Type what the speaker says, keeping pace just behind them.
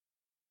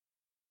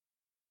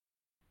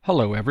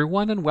Hello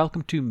everyone and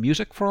welcome to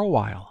Music for a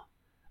While.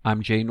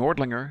 I'm Jay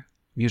Nordlinger,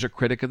 music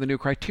critic of the New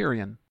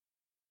Criterion.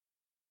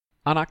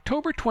 On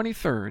October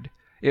 23rd,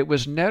 it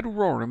was Ned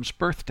Roram's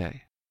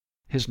birthday,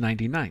 his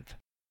 99th.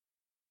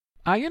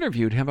 I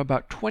interviewed him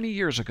about 20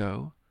 years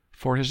ago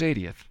for his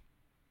 80th.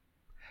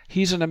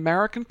 He's an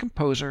American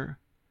composer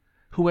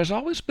who has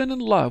always been in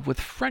love with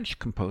French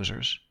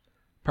composers,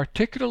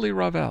 particularly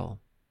Ravel.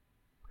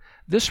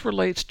 This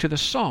relates to the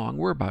song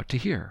we're about to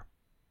hear.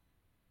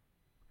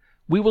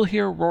 We will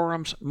hear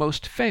Roram's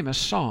most famous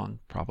song,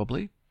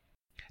 probably,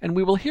 and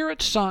we will hear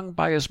it sung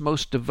by his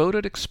most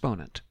devoted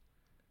exponent.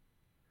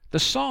 The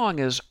song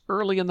is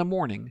Early in the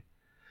Morning,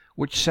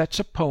 which sets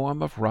a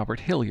poem of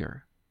Robert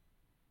Hillier.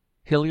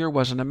 Hillier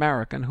was an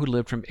American who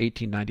lived from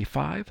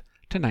 1895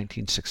 to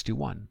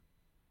 1961.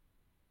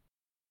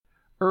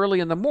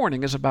 Early in the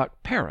Morning is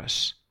about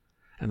Paris,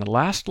 and the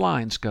last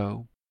lines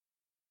go,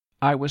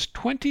 "I was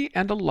 20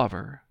 and a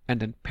lover,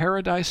 and in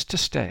paradise to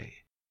stay,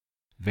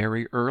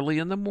 very early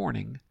in the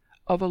morning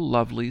of a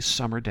lovely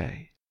summer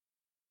day."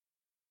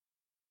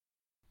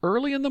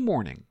 Early in the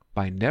Morning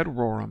by Ned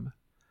Roram,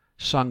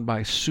 sung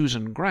by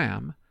Susan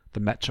Graham,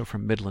 the mezzo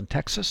from Midland,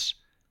 Texas,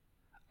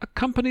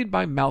 accompanied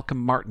by Malcolm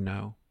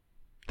Martineau,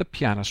 the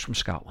pianist from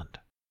Scotland.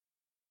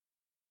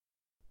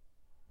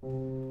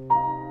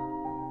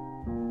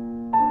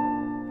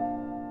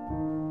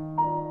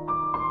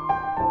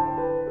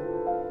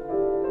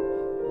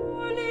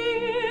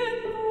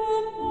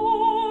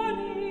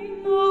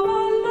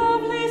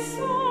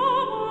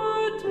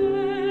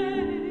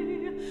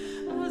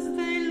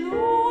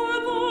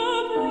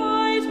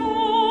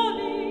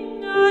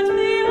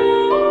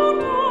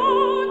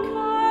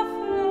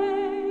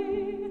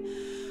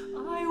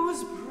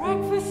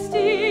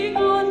 Breakfasting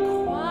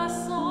on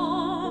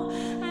croissant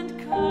and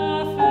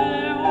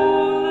café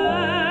au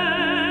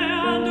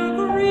lait, under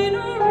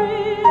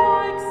greenery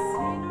like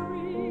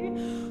scenery,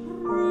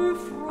 rue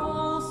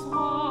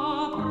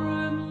François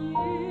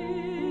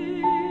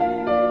Premier.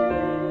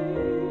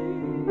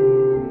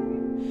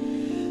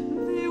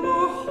 They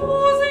were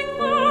hosing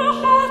the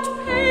hot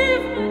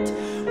pavement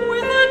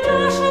with a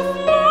dash of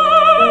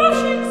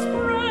flashing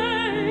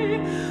spray,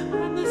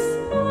 and the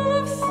smell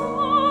of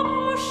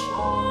summer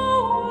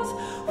showers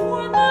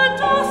when the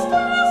dust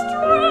is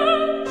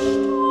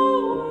drenched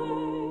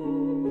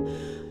away,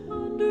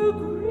 under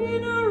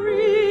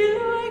greenery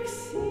like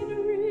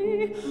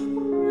scenery,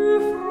 rue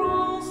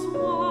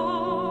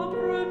François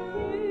Premier.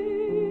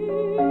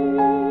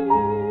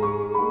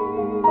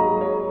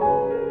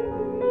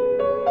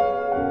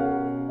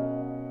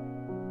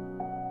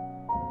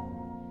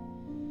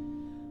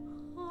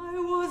 I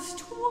was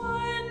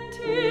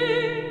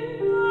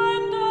 20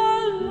 and a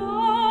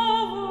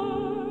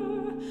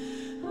lover,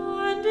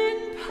 and in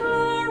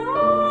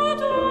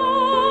paradise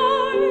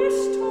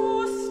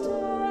to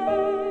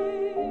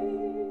stay,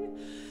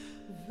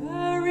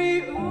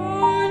 very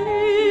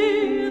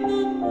early in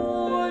the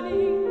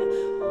morning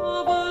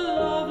of a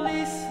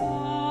lovely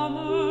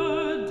summer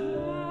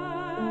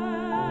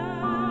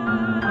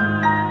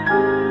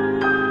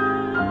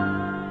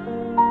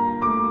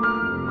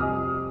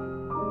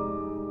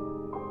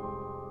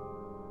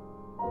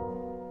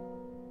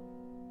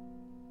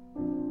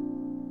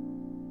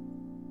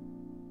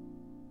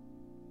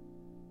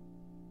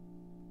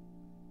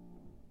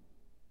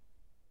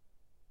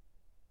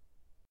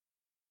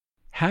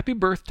Happy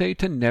birthday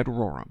to Ned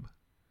Roram.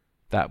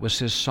 That was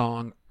his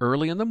song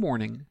Early in the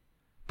Morning,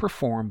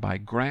 performed by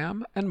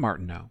Graham and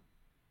Martineau.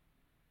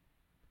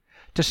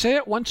 To say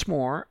it once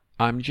more,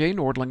 I'm Jay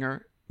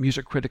Nordlinger,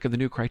 music critic of the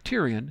New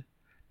Criterion,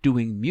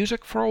 doing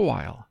Music for a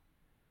While.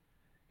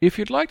 If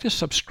you'd like to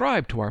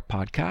subscribe to our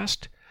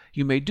podcast,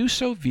 you may do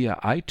so via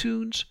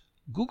iTunes,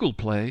 Google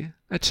Play,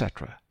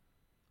 etc.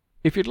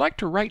 If you'd like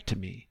to write to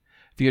me,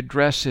 the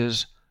address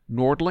is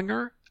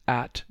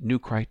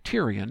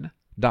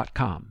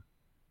nordlinger@newcriterion.com.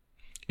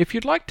 If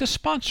you'd like to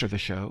sponsor the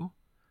show,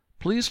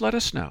 please let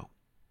us know.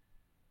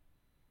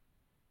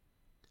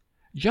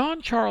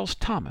 John Charles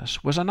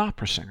Thomas was an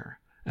opera singer,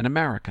 an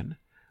American,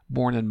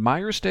 born in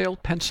Myersdale,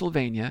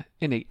 Pennsylvania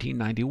in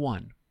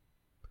 1891.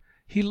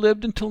 He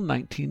lived until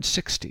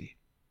 1960.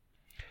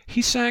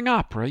 He sang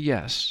opera,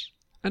 yes,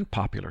 and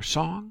popular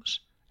songs,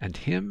 and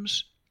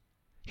hymns.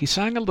 He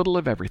sang a little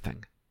of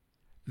everything.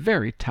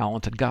 Very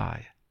talented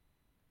guy.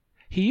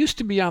 He used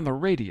to be on the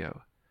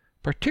radio,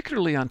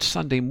 particularly on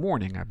Sunday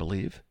morning, I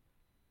believe.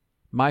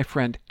 My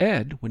friend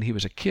Ed, when he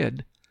was a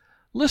kid,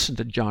 listened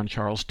to John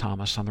Charles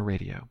Thomas on the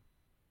radio.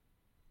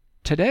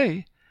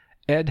 Today,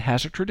 Ed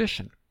has a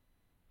tradition.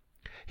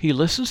 He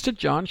listens to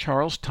John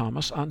Charles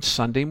Thomas on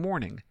Sunday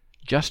morning,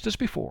 just as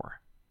before.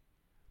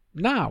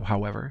 Now,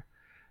 however,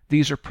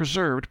 these are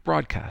preserved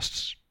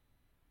broadcasts.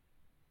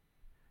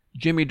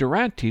 Jimmy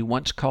Durante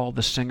once called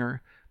the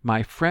singer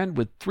 "my friend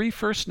with 3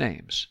 first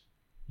names,"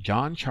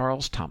 John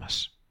Charles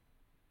Thomas.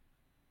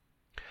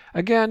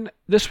 Again,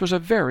 this was a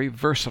very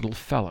versatile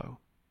fellow.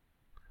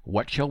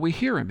 What shall we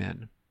hear him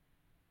in?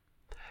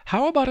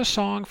 How about a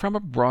song from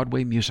a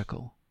Broadway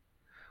musical?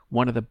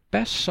 One of the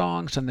best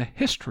songs in the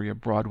history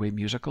of Broadway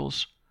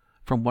musicals,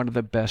 from one of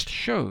the best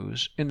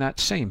shows in that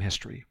same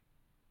history.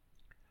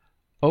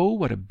 "Oh,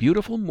 What a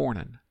Beautiful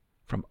Mornin'"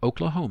 from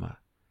Oklahoma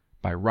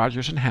by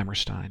Rodgers and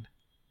Hammerstein,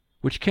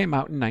 which came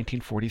out in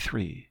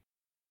 1943.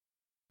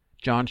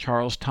 John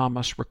Charles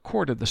Thomas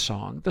recorded the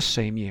song the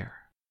same year.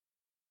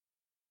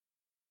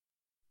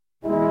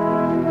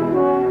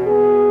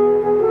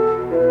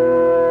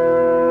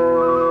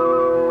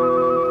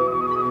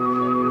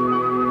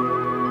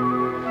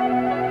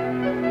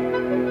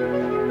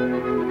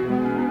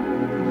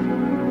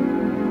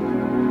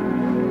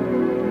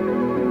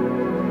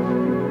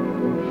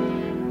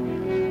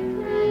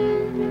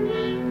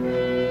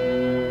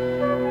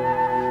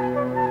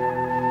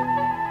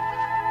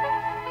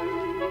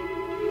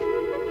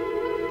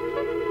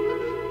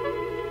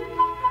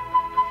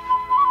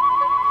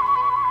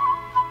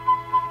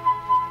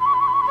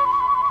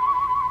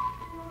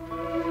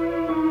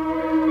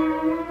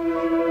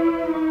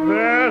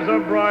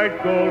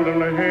 Bright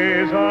golden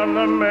haze on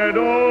the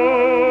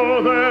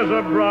meadow, there's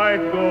a bright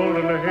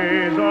golden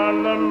haze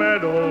on the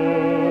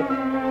meadow.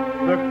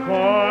 The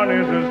corn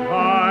is as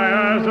high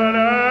as an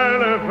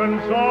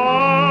elephant's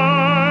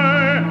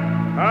eye,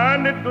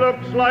 and it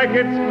looks like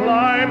it's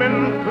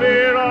climbing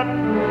clear up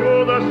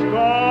to the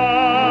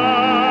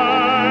sky.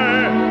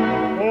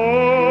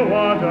 Oh,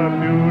 what a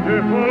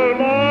beautiful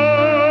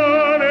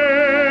morning,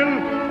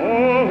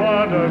 oh,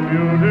 what a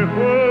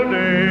beautiful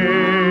day.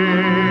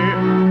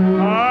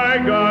 I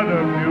got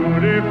a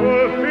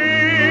beautiful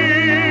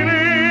feeling,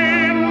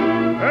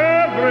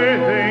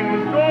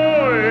 everything's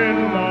going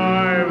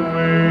my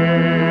way.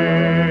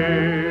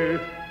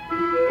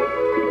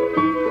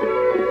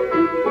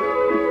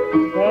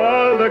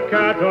 All the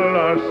cattle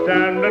are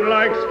standing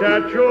like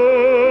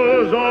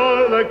statues,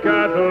 all the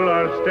cattle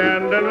are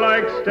standing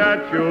like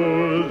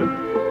statues.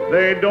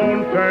 They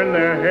don't turn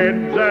their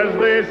heads as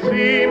they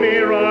see me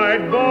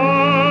ride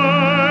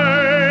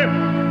by,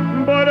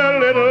 but a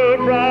little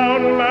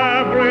brown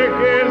maverick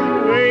is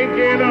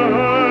winking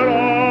her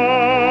eye.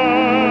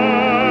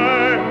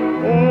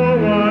 Oh,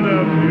 what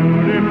a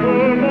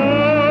beautiful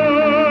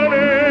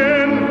morning,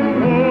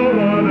 oh,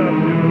 what a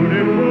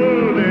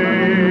beautiful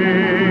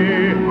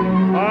day.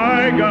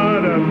 I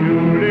got a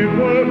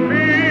beautiful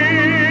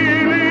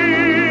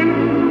feeling,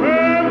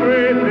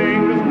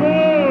 everything's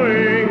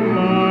going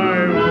my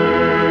way.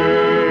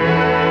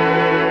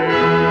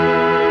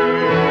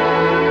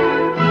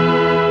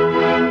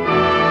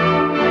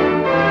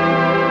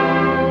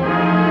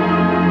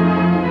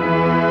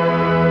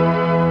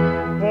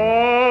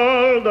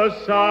 The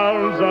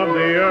sounds of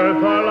the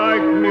earth are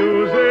like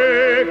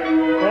music,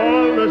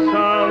 all the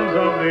sounds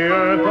of the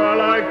earth are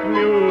like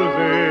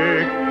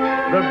music.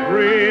 The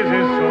breeze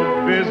is so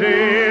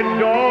busy,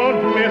 don't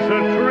miss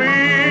a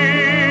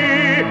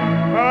tree,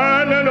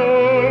 and an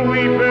old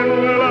weeping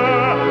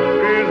willow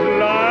is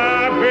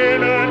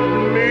laughing at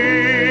me.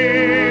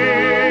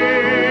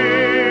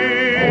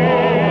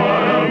 Oh,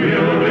 what a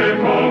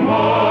beautiful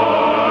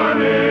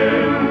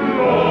morning,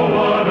 oh,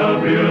 what a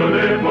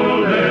beautiful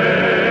day.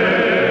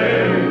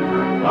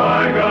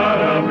 I got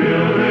a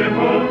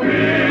beautiful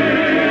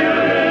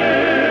feeling,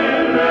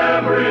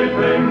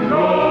 everything's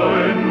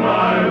going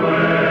my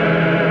way.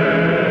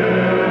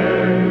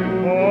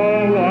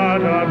 Oh,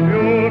 what a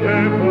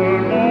beautiful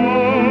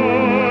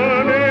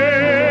morning,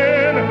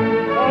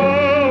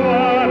 oh,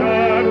 what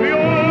a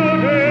beautiful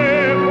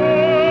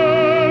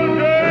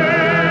day.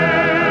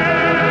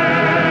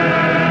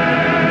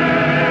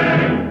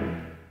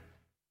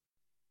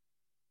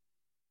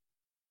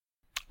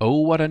 "Oh,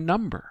 What a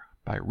Number"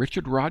 by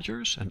Richard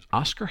Rodgers and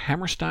Oscar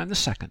Hammerstein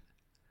II,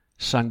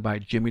 sung by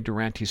Jimmy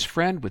Durante's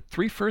friend with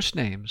three first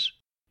names,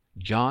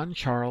 John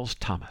Charles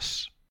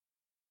Thomas.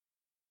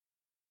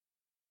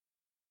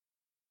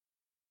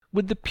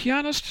 With the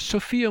pianist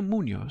Sophia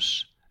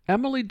Munoz,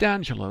 Emily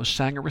D'Angelo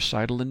sang a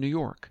recital in New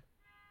York.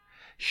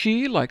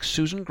 She, like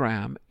Susan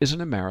Graham, is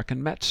an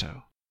American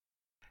mezzo.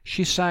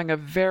 She sang a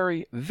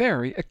very,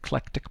 very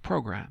eclectic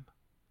program.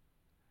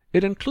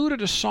 It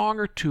included a song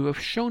or two of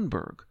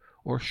Schoenberg,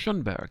 or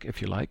Schoenberg, if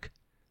you like.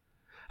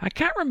 I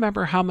can't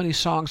remember how many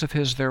songs of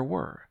his there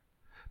were,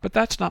 but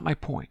that's not my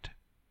point.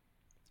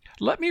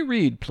 Let me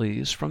read,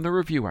 please, from the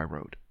review I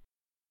wrote.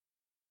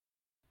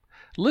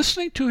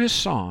 Listening to his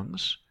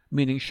songs,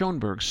 meaning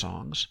Schoenberg's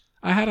songs,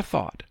 I had a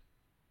thought.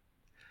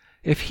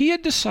 If he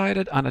had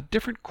decided on a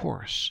different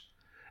course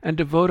and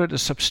devoted a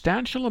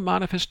substantial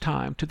amount of his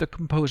time to the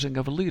composing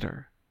of a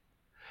lieder,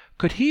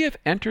 could he have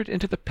entered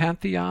into the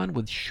pantheon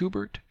with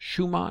Schubert,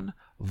 Schumann,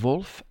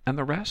 Wolf, and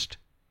the rest?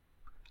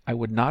 I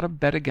would not have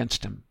bet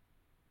against him.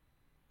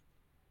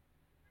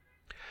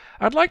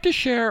 I'd like to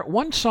share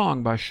one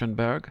song by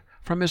Schoenberg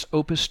from his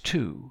Opus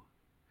 2.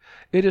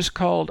 It is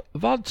called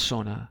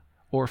Waldsonne,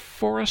 or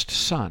Forest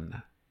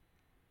Sun.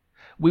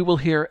 We will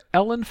hear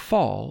Ellen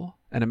Fall,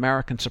 an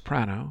American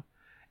soprano,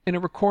 in a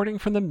recording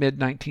from the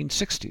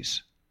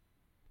mid-1960s.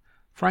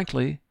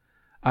 Frankly,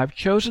 I've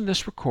chosen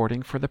this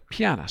recording for the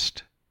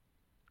pianist,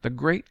 the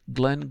great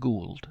Glenn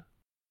Gould.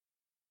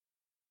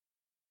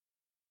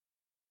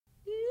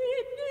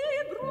 In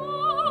die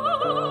braun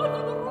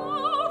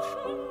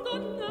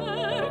rauschenden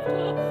Nächte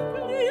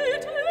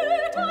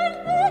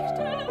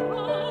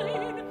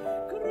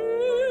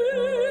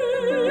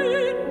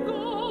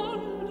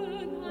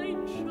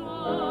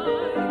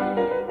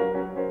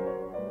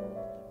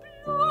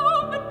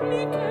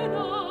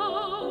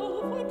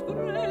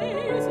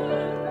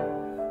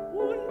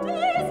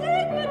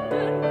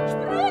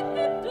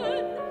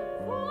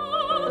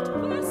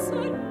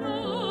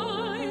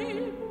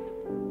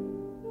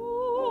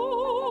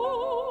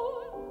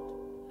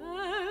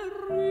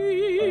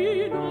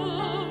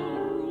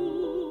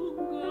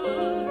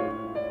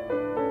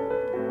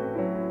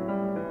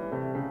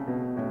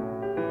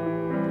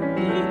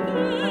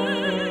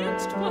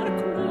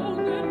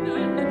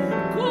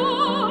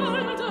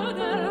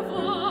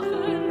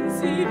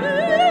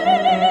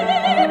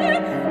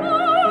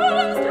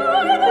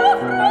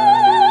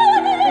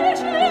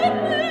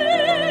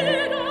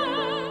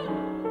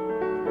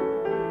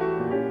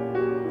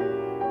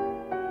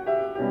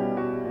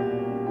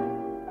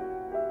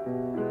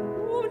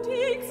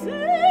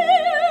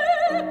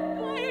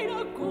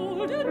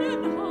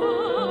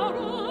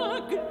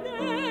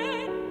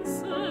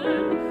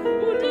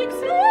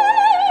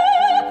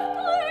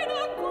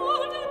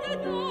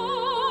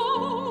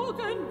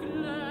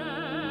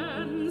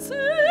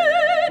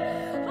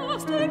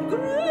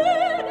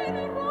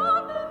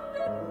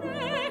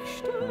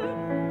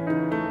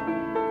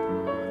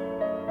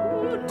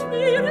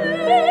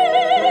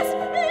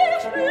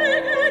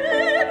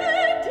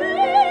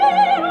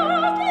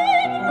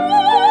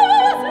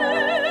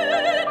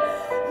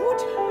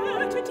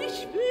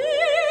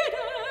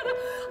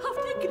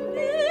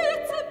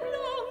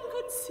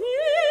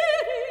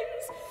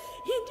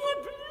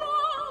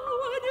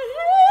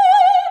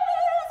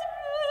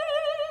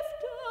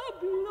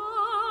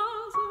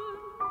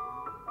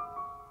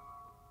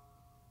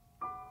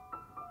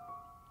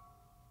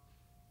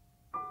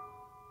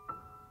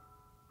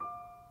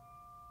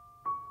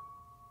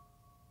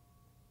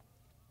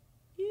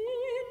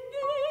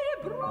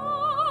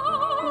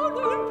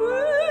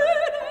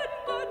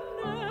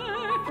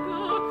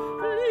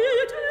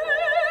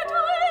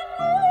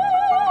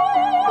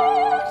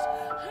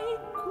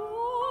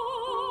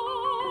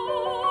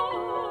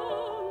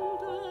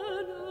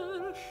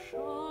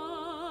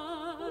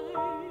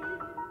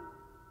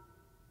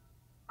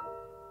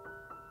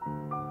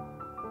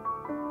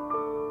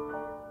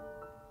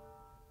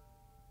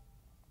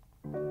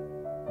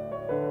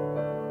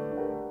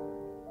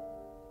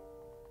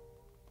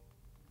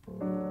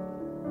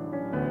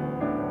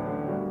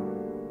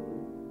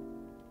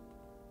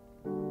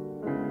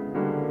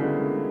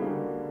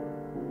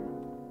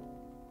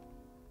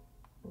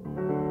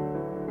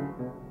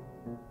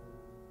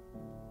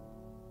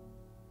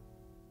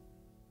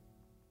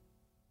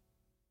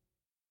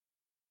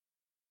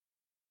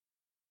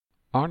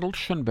Arnold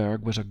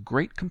Schoenberg was a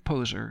great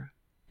composer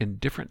in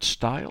different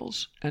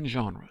styles and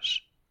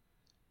genres.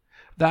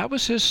 That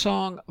was his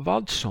song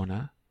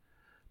Waldsonne,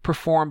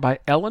 performed by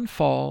Ellen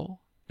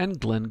Fall and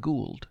Glenn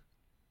Gould.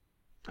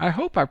 I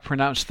hope I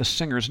pronounced the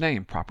singer's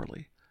name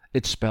properly.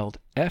 It's spelled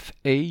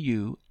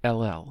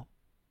F-A-U-L-L.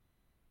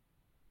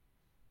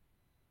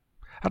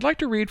 I'd like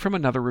to read from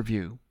another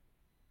review.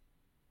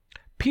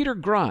 Peter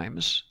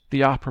Grimes,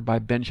 the opera by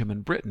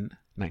Benjamin Britten,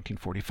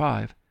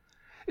 1945,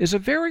 is a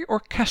very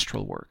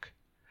orchestral work,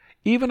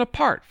 even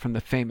apart from the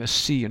famous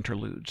sea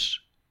interludes.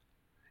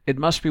 It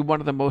must be one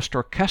of the most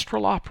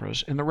orchestral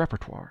operas in the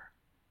repertoire.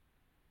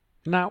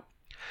 Now,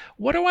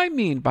 what do I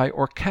mean by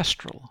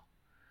orchestral?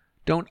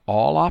 Don't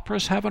all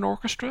operas have an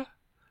orchestra?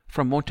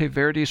 From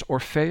Monteverdi's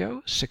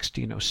Orfeo,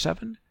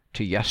 1607,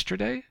 to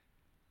Yesterday?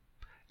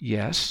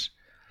 Yes,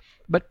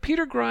 but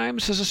Peter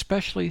Grimes is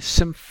especially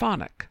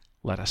symphonic,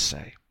 let us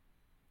say.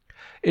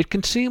 It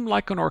can seem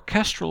like an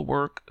orchestral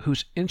work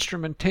whose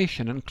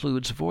instrumentation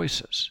includes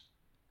voices.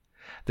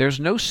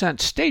 There's no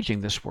sense staging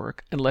this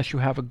work unless you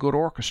have a good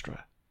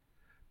orchestra,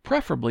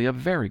 preferably a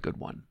very good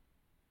one.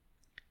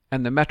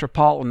 And the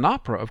Metropolitan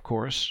Opera, of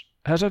course,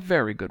 has a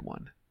very good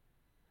one.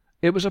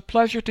 It was a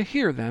pleasure to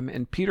hear them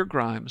in Peter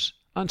Grimes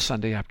on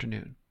Sunday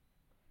afternoon.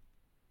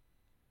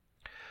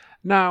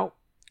 Now,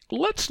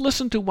 let's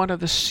listen to one of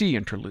the sea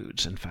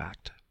interludes, in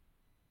fact.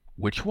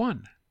 Which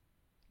one?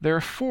 There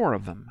are 4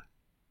 of them.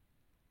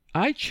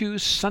 I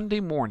choose Sunday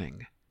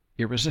Morning,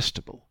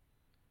 Irresistible,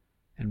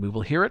 and we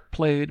will hear it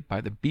played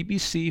by the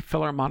BBC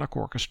Philharmonic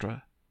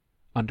Orchestra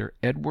under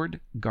Edward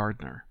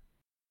Gardner.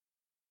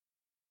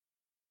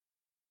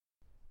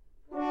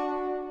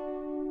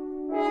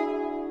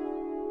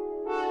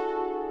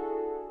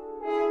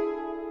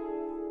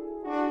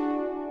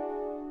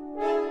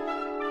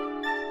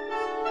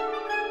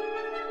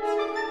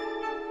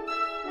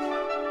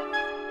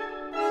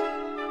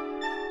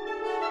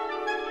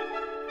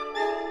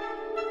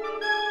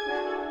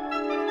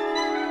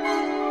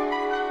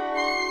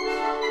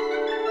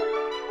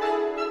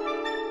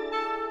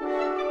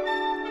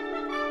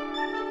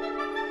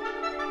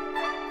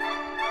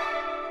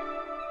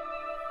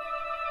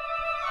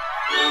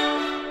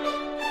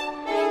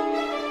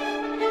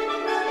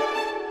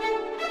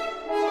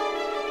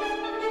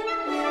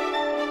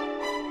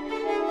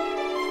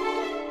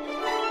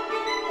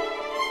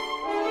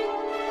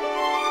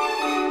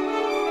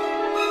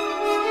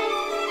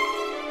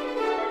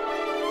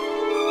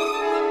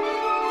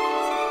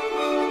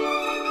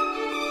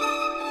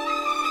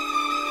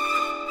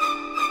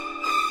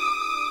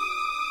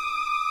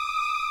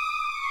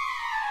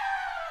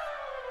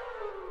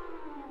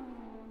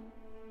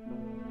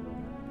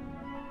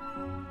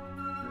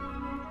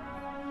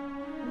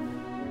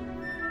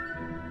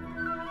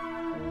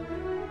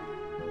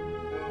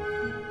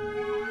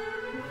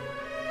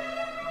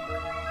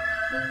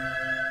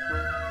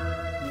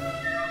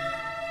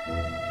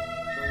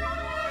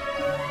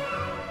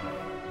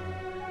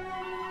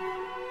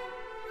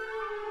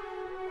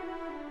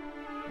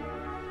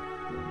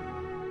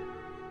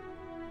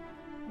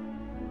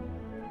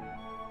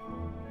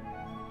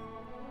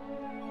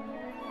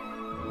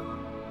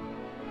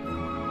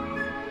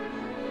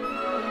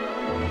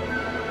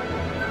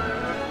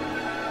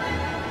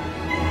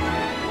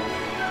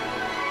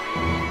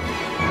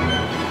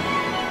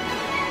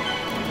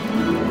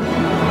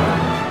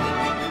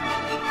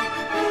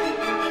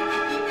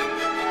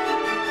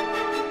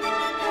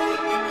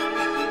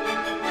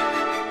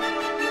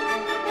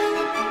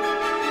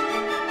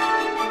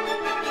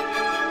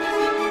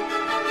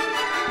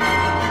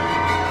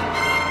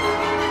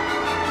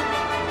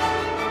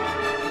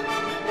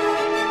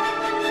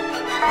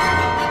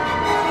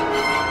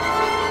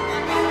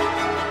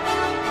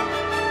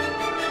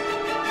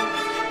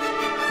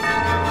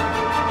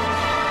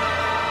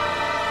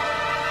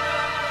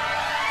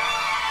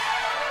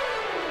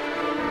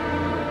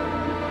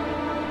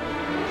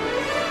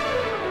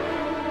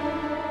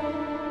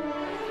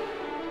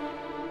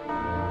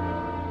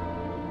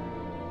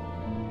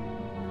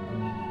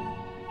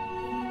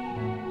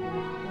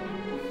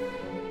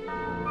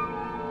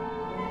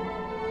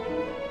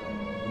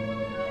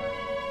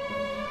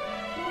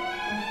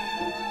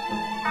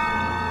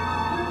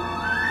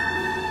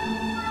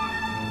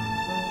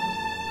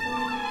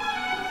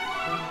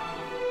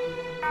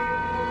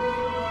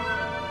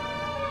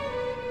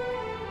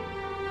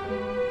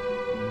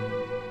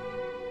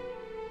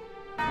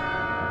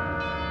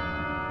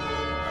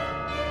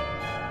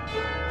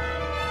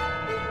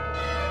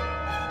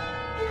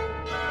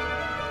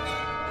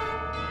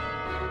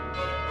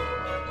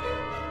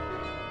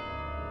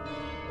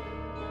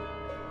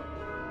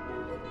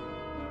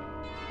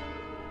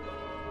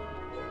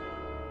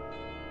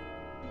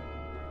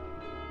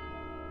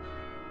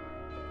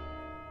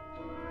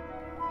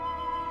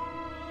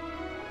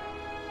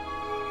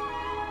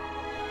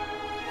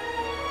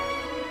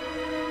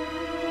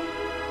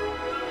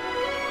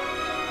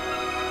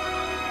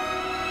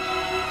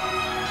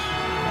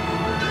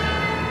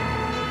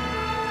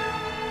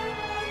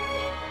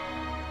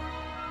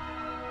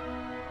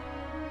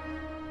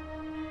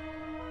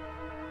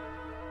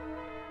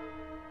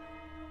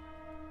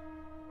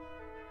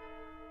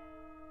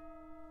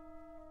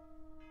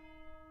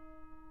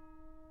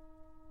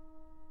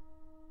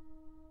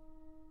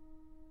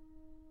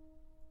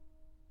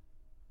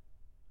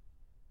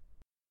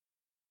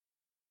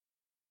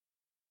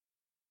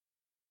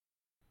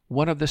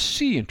 one of the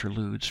sea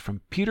interludes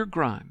from Peter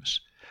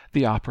Grimes,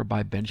 the opera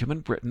by Benjamin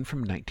Britten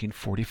from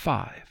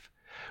 1945.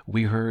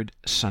 We heard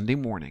Sunday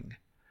Morning.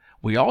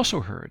 We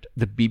also heard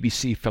the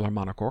BBC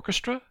Philharmonic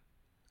Orchestra,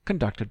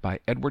 conducted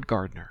by Edward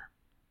Gardner.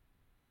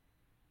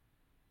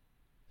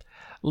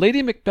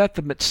 Lady Macbeth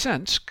of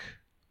Mtsensk,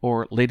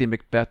 or Lady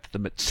Macbeth of the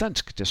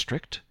Mtsensk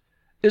District,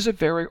 is a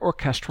very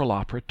orchestral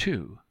opera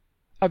too,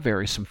 a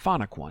very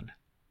symphonic one.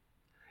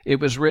 It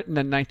was written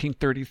in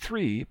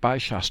 1933 by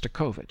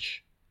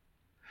Shostakovich.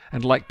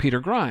 And like Peter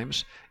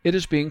Grimes, it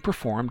is being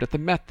performed at the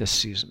Met this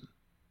season.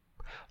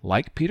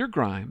 Like Peter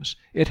Grimes,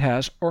 it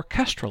has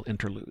orchestral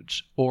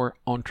interludes, or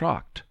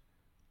entr'actes,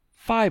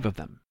 5 of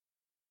them.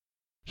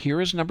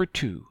 Here is number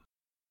 2,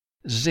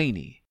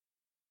 Zany.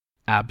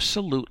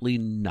 Absolutely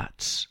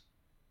nuts.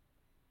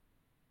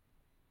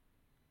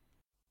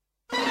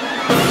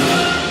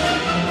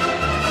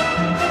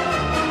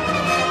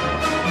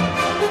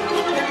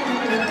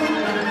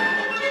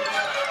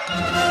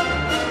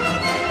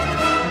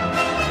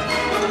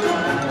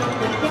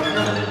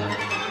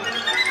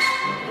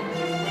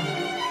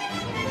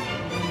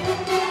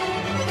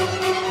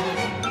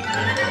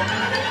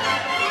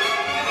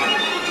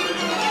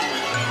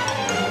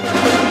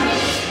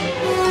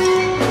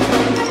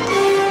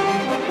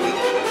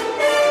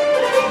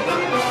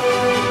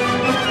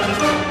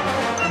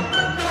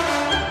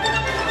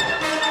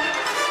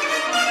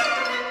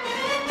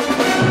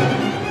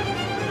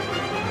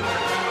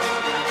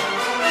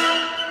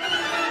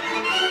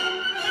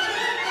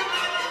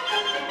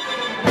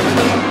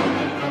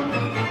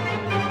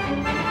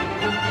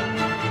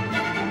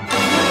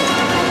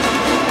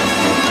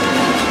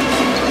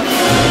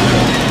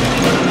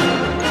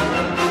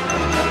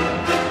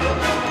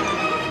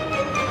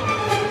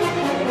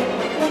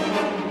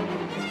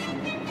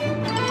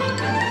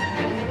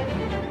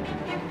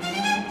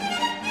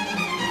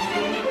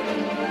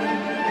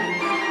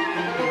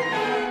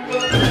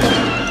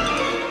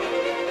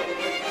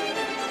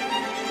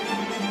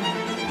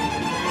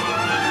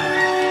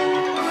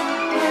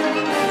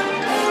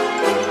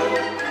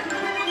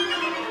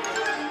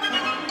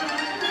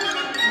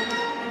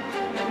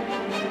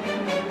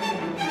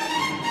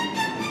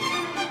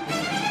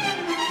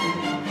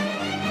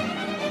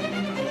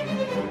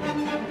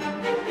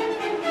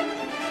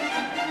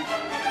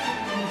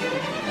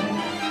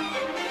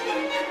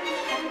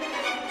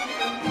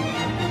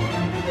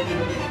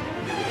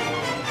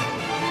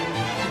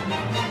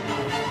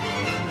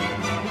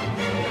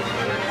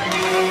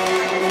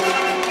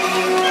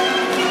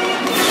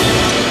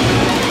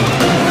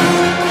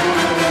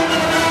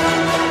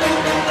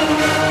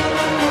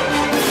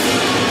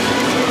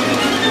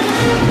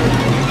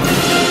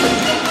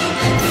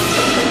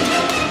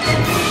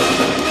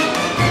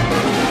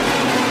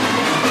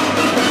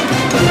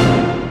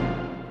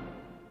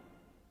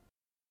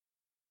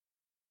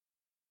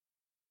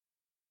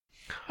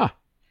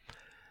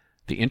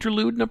 The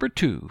interlude number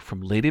 2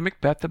 from Lady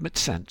Macbeth of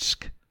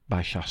Mtsensk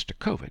by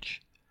Shostakovich,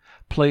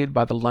 played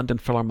by the London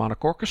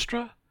Philharmonic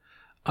Orchestra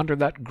under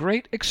that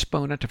great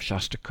exponent of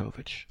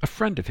Shostakovich, a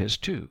friend of his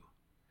too,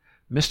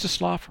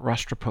 Mstislav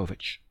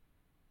Rostropovich.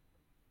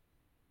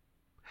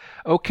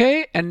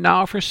 Okay, and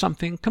now for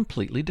something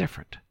completely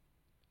different.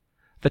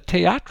 The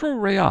Teatro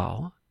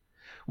Real,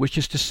 which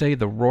is to say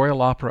the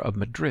Royal Opera of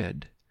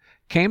Madrid,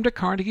 came to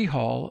Carnegie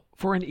Hall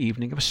for an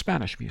evening of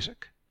Spanish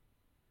music.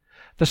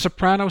 The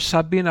soprano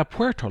Sabina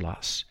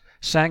Puertolas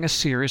sang a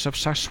series of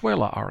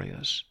zarzuela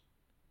arias.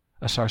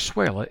 A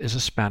zarzuela is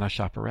a Spanish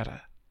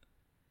operetta.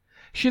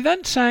 She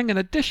then sang an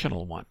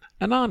additional one,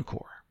 an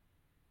encore.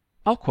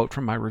 I'll quote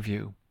from my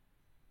review.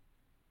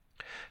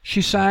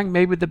 She sang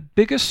maybe the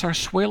biggest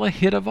zarzuela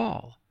hit of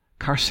all,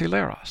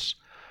 Carceleras,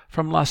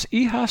 from Las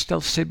Hijas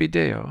del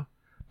Cebideo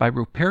by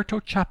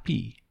Ruperto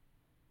Chapi.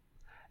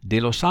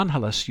 De Los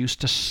Angeles used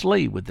to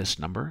slay with this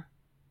number.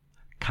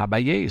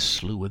 Caballés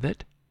slew with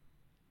it.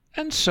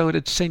 And so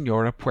did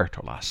Senora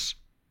Puertolas.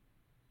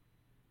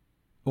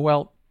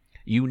 Well,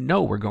 you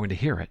know we're going to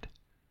hear it.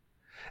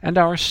 And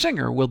our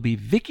singer will be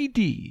Vicky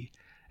D,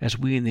 as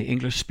we in the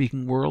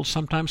English-speaking world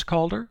sometimes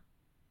called her,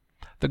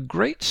 the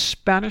great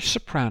Spanish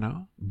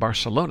soprano,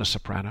 Barcelona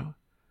soprano,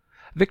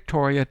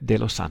 Victoria de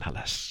Los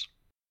Angeles.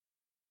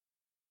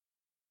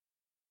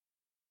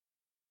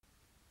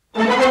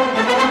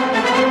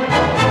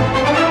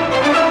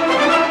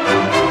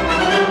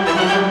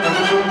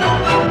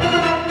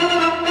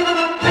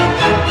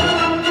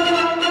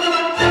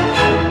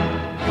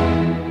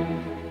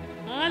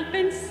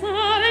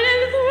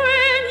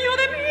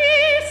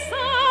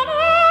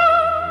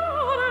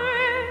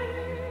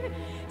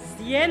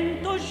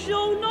 Siento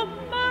yo un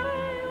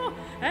mareo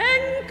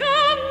encantador,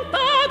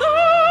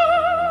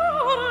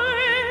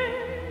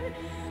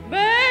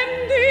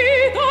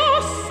 bendito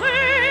sea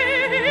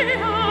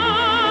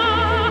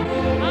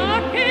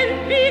aquel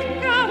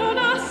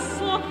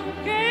picaronazo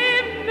que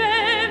me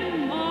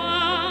marea.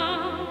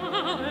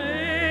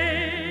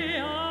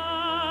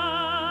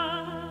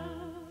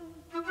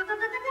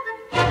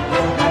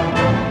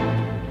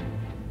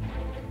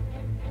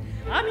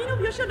 A mi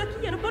novio yo lo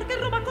quiero porque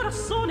roba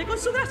corazones con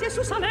su gracia y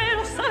su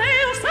salero,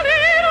 salero,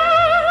 salero.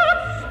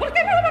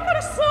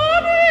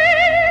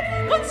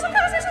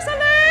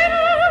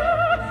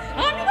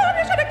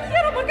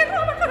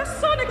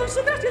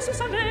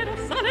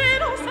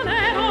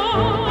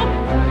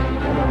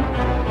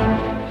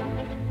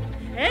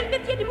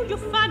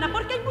 ufana,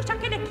 porque hay muchas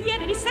que le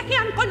quieren y se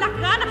quedan con las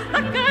ganas,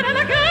 porque hay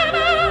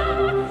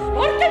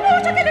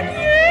muchas que le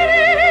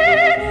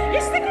quieren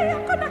y se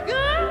quedan con las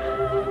ganas.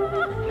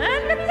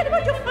 Él me tiene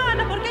muy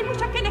ufana, porque hay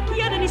muchas que le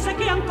quieren y se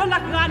quedan con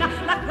las ganas,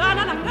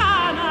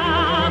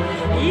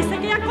 y se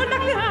quedan con las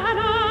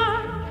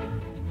ganas.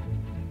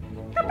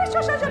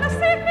 Caprichosa yo la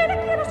sé, me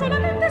la quiero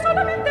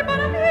solamente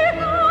para mí,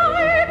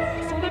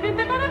 ay,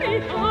 solamente para mí,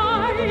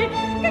 ay,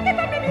 que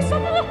quitarme mis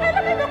ojos es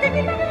lo mismo que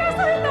quitarme la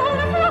solita a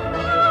una flor,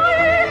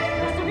 ay,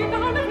 la solita a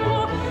una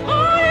flor,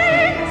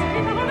 ay, la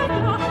solita a una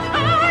flor,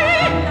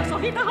 ay, la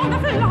solita a una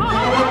flor.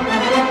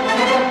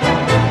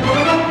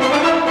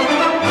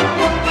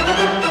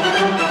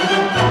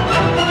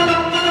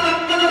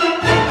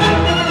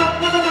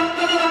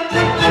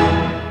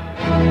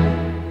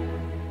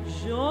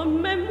 Yo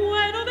me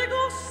muero de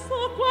gozo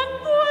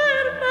cuando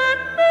él me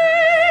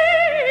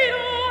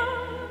mira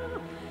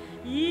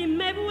y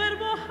me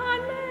vuelvo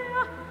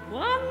jalea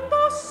cuando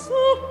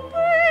suspira.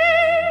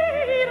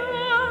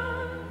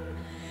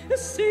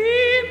 Si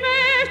me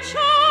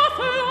echa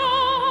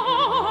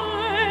flores,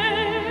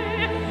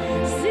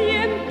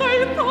 siento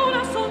el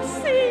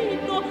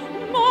corazoncito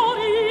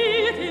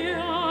morir de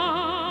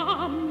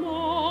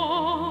amores.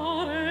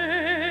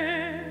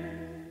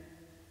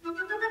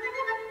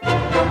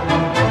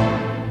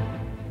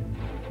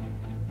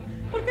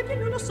 Porque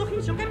tiene unos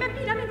ojillos que me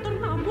miran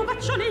entornados, muy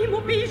gachones y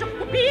muy pillos,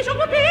 que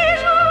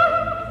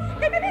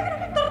me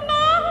miran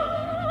entornados,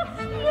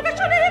 muy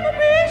gachones y muy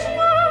pillos.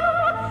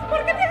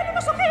 Porque tiene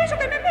unos ojillos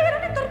que me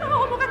miran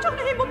entornados, muy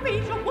gachones y muy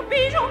pillos.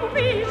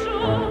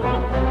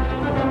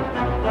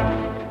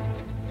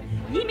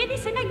 Y me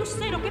dicen, ay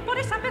lucero, que por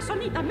esa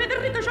personita me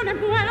derrito, yo me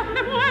muero.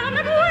 Que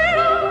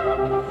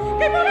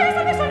por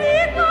esa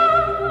personita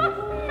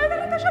me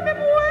derrito, yo me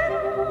muero.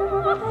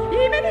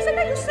 Y me dicen,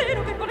 ay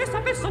lucero, que por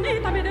esa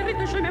personita me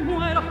derrito, yo me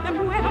muero.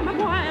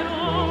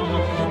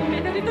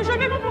 Me derrito, yo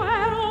me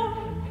muero.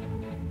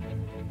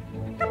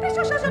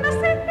 Caprichosa yo nací,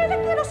 me la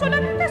quiero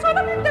solamente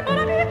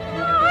para mí,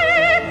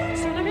 ay,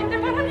 solamente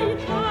para mí,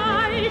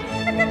 ay,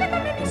 que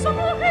quitarme mis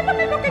ojos es lo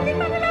mismo que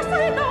quitarme la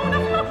solita a una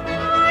flor,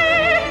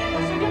 ay, la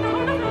solita a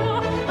una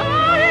flor,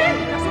 ay,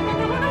 la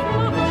solita a una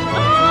flor,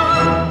 ay,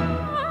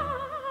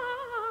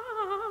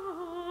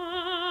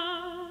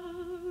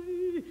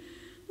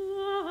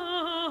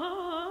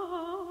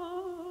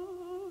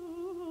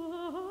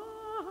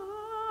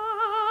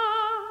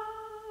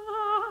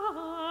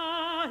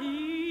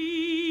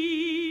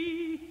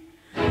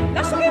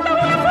 la solita a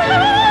una flor.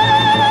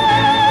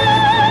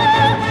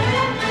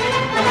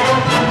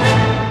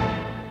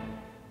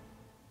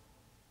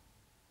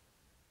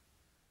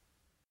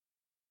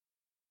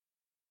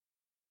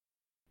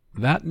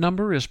 That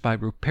number is by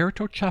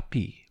Ruperto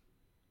Chapí.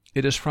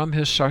 It is from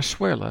his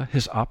zarzuela,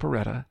 his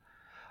operetta,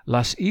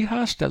 Las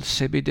hijas del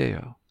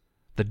Zebedeo,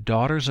 the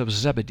daughters of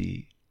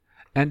Zebedee,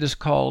 and is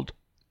called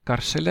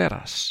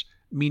Carceleras,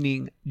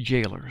 meaning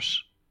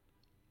jailers.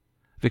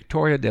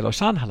 Victoria de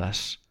los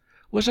Angeles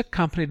was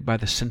accompanied by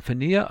the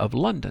Sinfonia of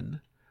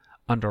London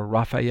under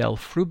Rafael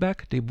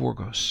Frubeck de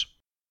Burgos.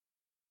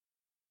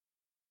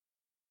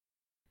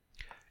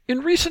 In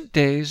recent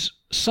days,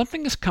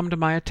 something has come to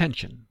my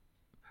attention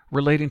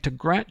relating to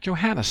Grant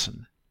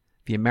Johannesson,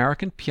 the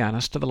American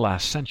pianist of the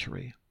last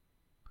century.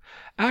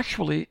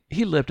 Actually,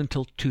 he lived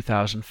until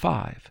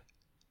 2005.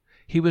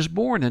 He was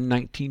born in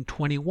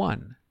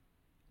 1921,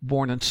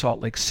 born in Salt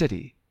Lake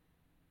City.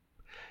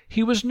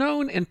 He was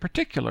known in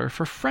particular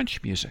for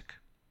French music.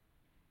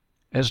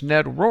 As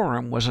Ned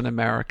Rorem was an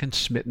American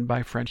smitten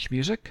by French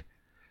music,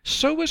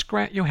 so was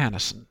Grant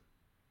Johannesson.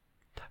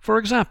 For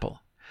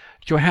example,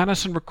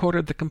 Johannesson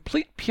recorded the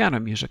complete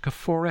piano music of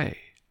Fauré.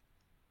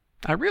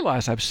 I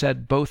realize I've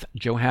said both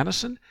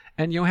Johannesson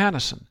and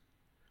Johannesson.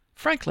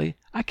 Frankly,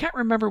 I can't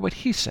remember what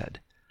he said.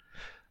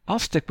 I'll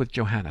stick with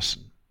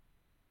Johannesson.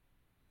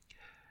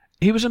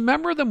 He was a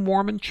member of the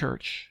Mormon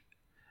Church,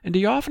 and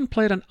he often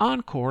played an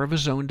encore of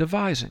his own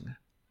devising,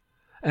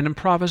 an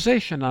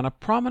improvisation on a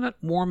prominent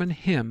Mormon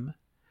hymn,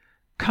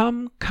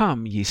 Come,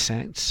 Come, Ye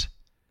Saints.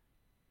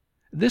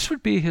 This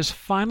would be his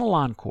final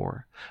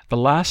encore, the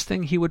last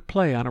thing he would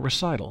play on a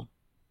recital.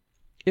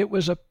 It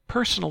was a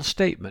personal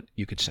statement,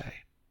 you could say.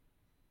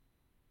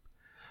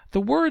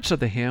 The words of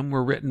the hymn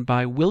were written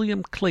by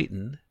William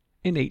Clayton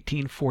in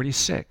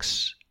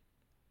 1846.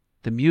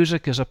 The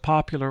music is a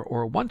popular,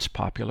 or once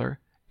popular,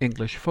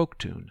 English folk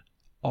tune,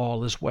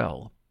 All Is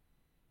Well.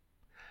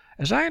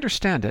 As I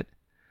understand it,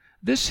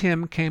 this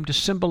hymn came to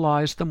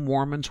symbolize the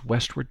Mormons'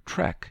 westward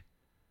trek,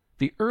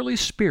 the early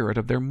spirit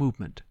of their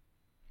movement.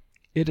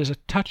 It is a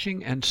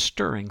touching and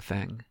stirring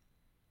thing.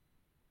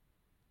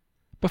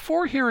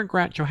 Before hearing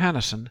Grant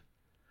Johannesson,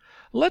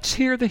 let's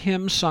hear the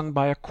hymn sung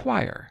by a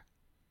choir.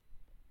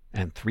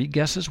 And 3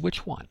 guesses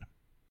which one.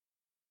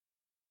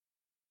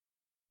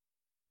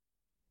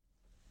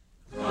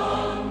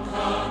 Come,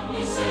 come,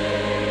 ye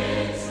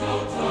saints,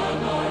 no toil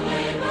nor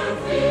labor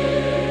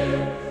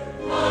fear,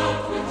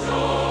 but with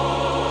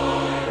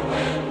joy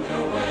wend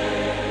your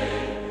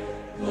way.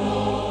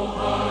 Though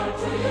hard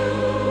to you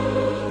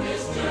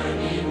this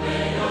journey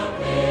may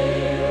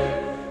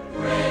appear,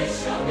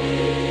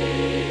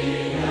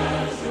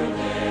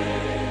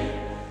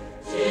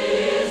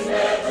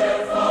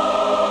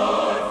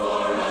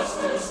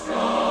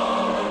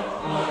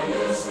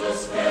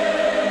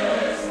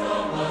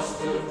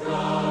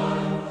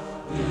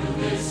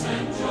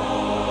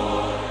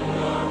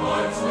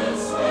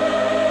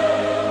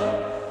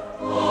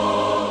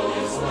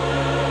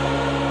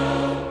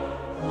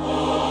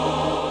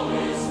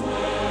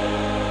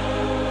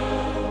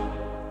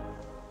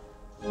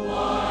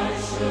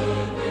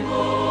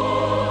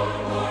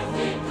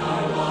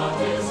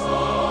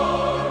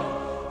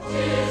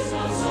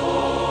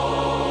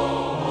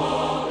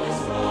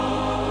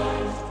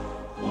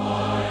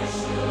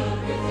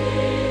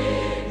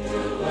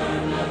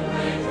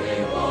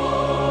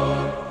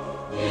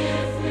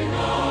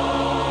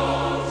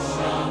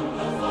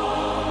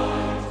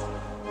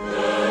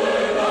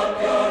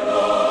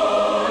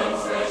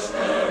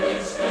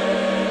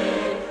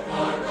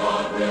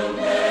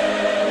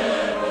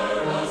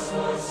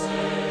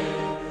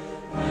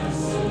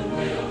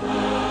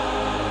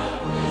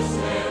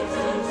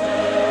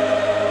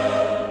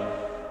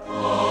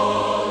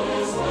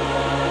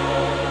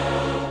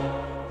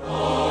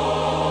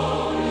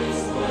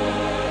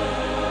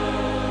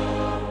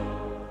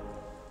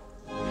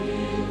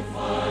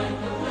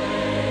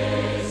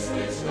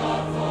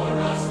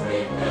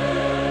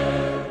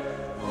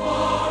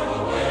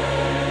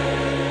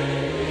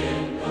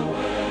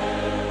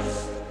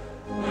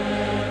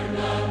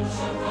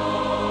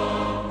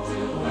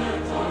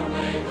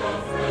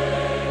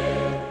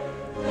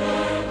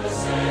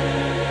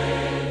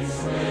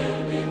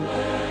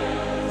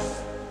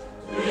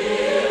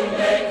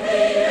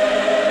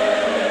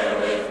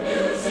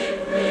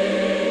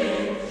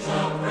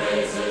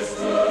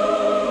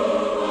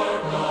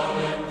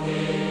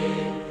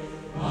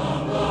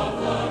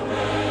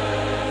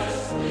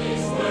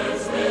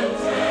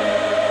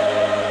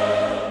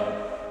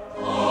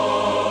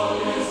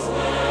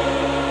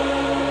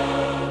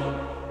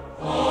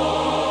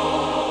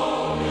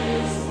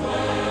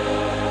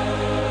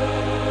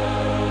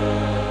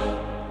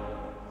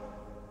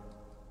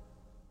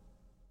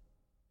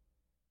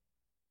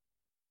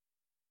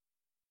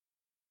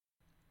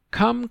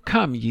 Come,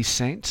 Come, Ye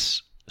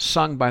Saints,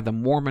 sung by the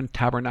Mormon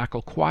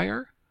Tabernacle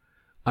Choir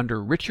under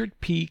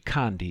Richard P.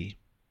 Condie.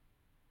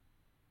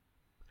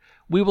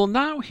 We will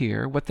now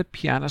hear what the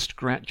pianist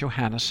Grant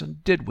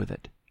Johannesson did with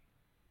it.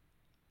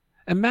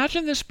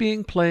 Imagine this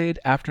being played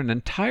after an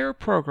entire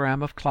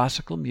program of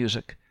classical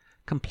music,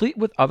 complete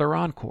with other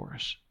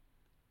encores.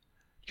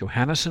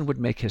 Johannesson would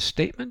make his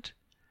statement,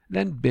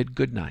 then bid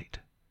good night.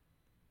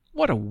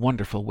 What a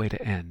wonderful way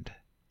to end.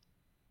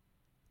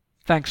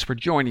 Thanks for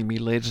joining me,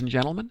 ladies and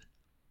gentlemen.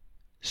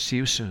 See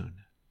you soon.